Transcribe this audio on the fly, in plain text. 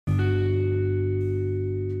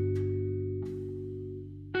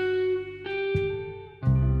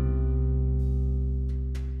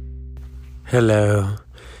Hello.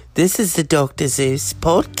 This is the Dr. Zeus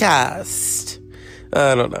podcast.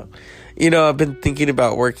 I don't know. I've been thinking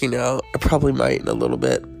about working out. I probably might in a little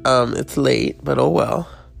bit. It's late, but oh well.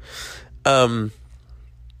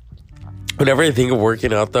 Whenever I think of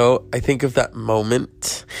working out, though, I think of that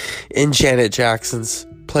moment in Janet Jackson's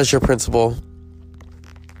Pleasure Principle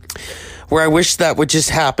where I wish that would just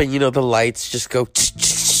happen. The lights just go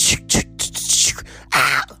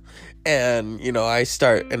and, I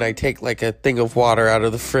start and I take like a thing of water out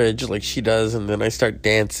of the fridge like she does, and then I start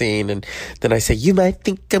dancing, and then I say, "You might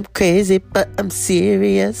think I'm crazy, but I'm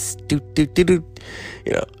serious." Do, do, do, do.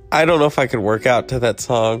 I don't know if I could work out to that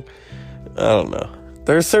song. I don't know.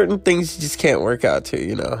 There are certain things you just can't work out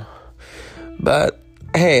to, But,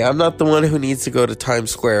 hey, I'm not the one who needs to go to Times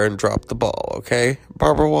Square and drop the ball, okay?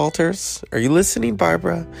 Barbara Walters, are you listening,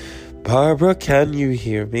 Barbara? Barbara, can you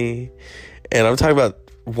hear me? And I'm talking about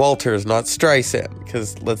Walters, not Streisand,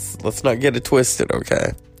 because let's not get it twisted,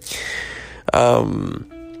 okay?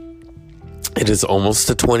 It is almost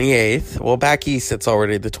the 28th. Well, back east, it's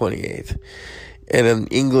already the 28th. And in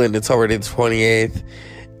England, it's already the 28th.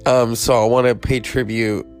 So I want to pay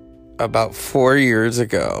tribute. About 4 years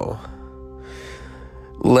ago,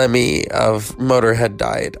 Lemmy of Motorhead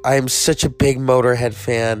died. I am such a big Motorhead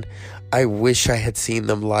fan. I wish I had seen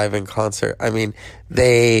them live in concert. I mean,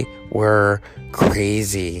 they were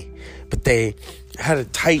crazy, but they had a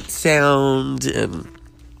tight sound, and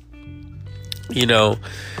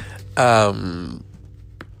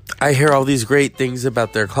I hear all these great things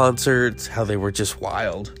about their concerts, how they were just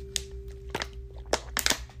wild.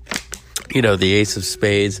 The Ace of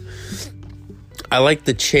Spades. I like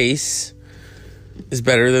The Chase is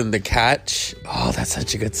better than The Catch. Oh, that's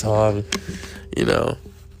such a good song.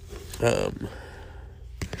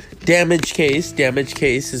 Damage Case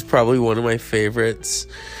is probably one of my favorites.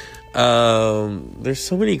 There's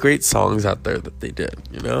so many great songs out there that they did,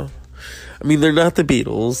 I mean, they're not the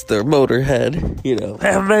Beatles, they're Motorhead,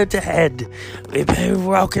 They're Motorhead, we play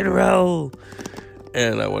rock and roll.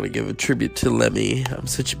 And I want to give a tribute to Lemmy. I'm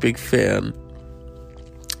such a big fan.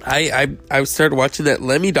 I started watching that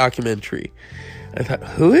Lemmy documentary. I thought,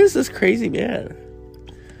 who is this crazy man?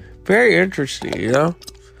 Very interesting,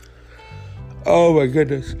 Oh my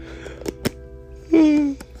goodness.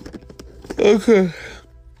 Okay.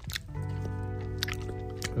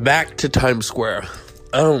 Back to Times Square.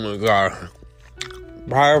 Oh my God.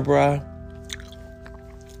 Barbara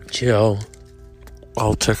Jill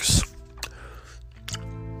Walters.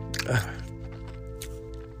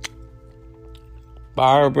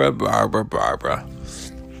 Barbara.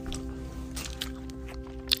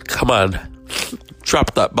 Come on.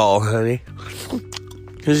 Drop that ball, honey.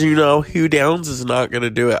 Because Hugh Downs is not going to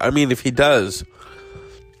do it. I mean, if he does,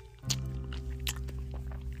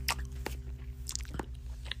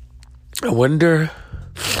 I wonder.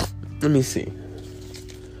 Let me see.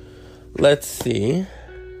 Let's see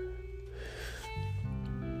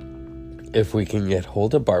if we can get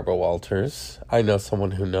hold of Barbara Walters. I know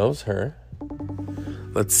someone who knows her.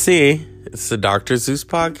 Let's see. It's the Dr. Zeus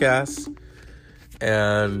podcast.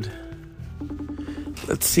 And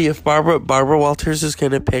let's see if Barbara Walters is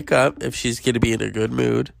going to pick up, if she's going to be in a good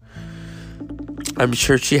mood. I'm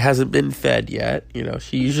sure she hasn't been fed yet.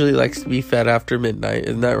 She usually likes to be fed after midnight.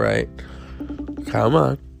 Isn't that right? Come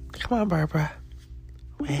on, Barbara.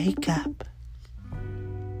 Wake up.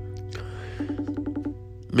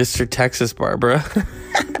 Mr. Texas Barbara.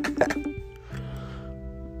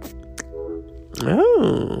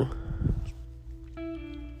 Oh.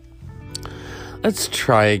 Let's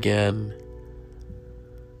try again.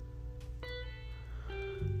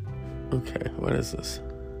 Okay, what is this?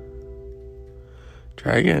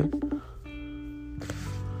 Try again.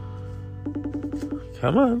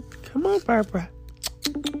 Come on, Barbara.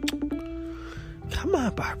 Come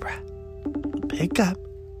on, Barbara. Pick up.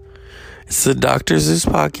 It's the Dr. Zeus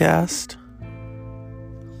podcast.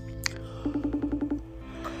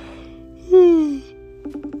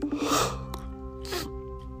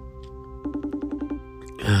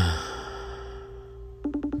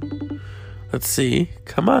 Let's see.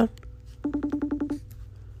 Come on.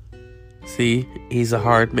 See, he's a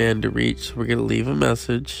hard man to reach. We're going to leave a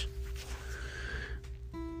message.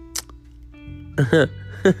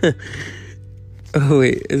 Oh,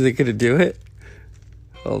 wait. Is it going to do it?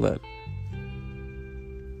 Hold on.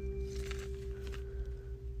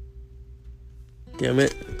 Damn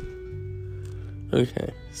it.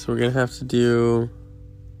 Okay. So we're going to have to do...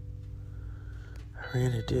 How are we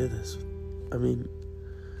going to do this? I mean...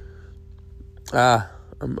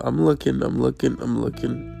 I'm looking.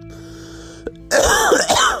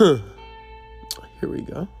 Here we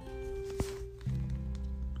go.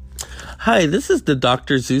 Hi, this is the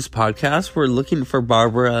Dr. Zeus podcast. We're looking for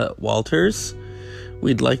Barbara Walters.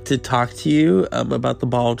 We'd like to talk to you about the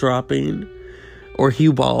ball dropping or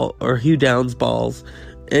Hugh Downs balls.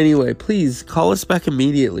 Anyway, please call us back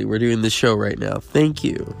immediately. We're doing the show right now. Thank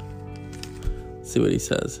you. Let's see what he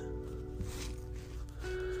says.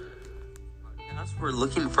 We're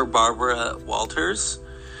looking for Barbara Walters.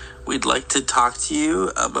 We'd like to talk to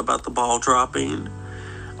you about the ball dropping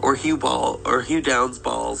or Hugh Downs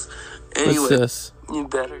balls. Anyway, what's this? You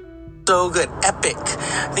better. So good, epic.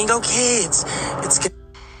 I think it's good.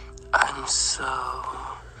 I'm so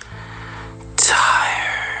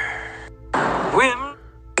tired. When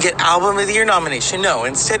get album of the year nomination? No,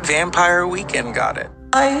 instead Vampire Weekend got it.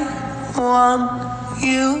 I want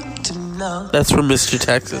you to know. That's from Mr.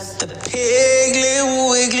 Texas. The Piggly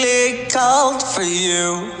Wiggly called for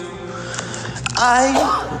you.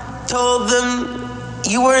 I told them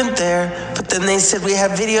you weren't there, but then they said we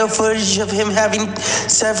have video footage of him having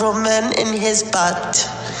several men in his butt.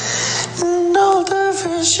 An older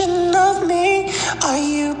version of me, are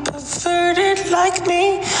you perverted like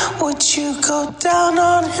me? Would you go down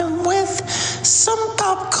on him with some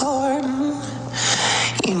popcorn?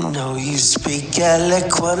 You know you speak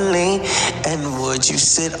eloquently, and would you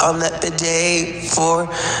sit on that bidet for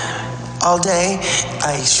all day?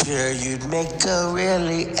 I'm sure you'd make a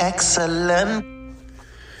really excellent.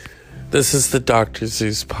 This is the Dr.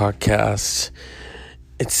 Zeus podcast.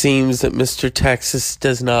 It seems that Mr. Texas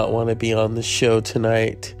does not want to be on the show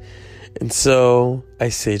tonight. And so I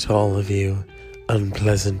say to all of you,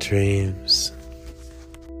 unpleasant dreams.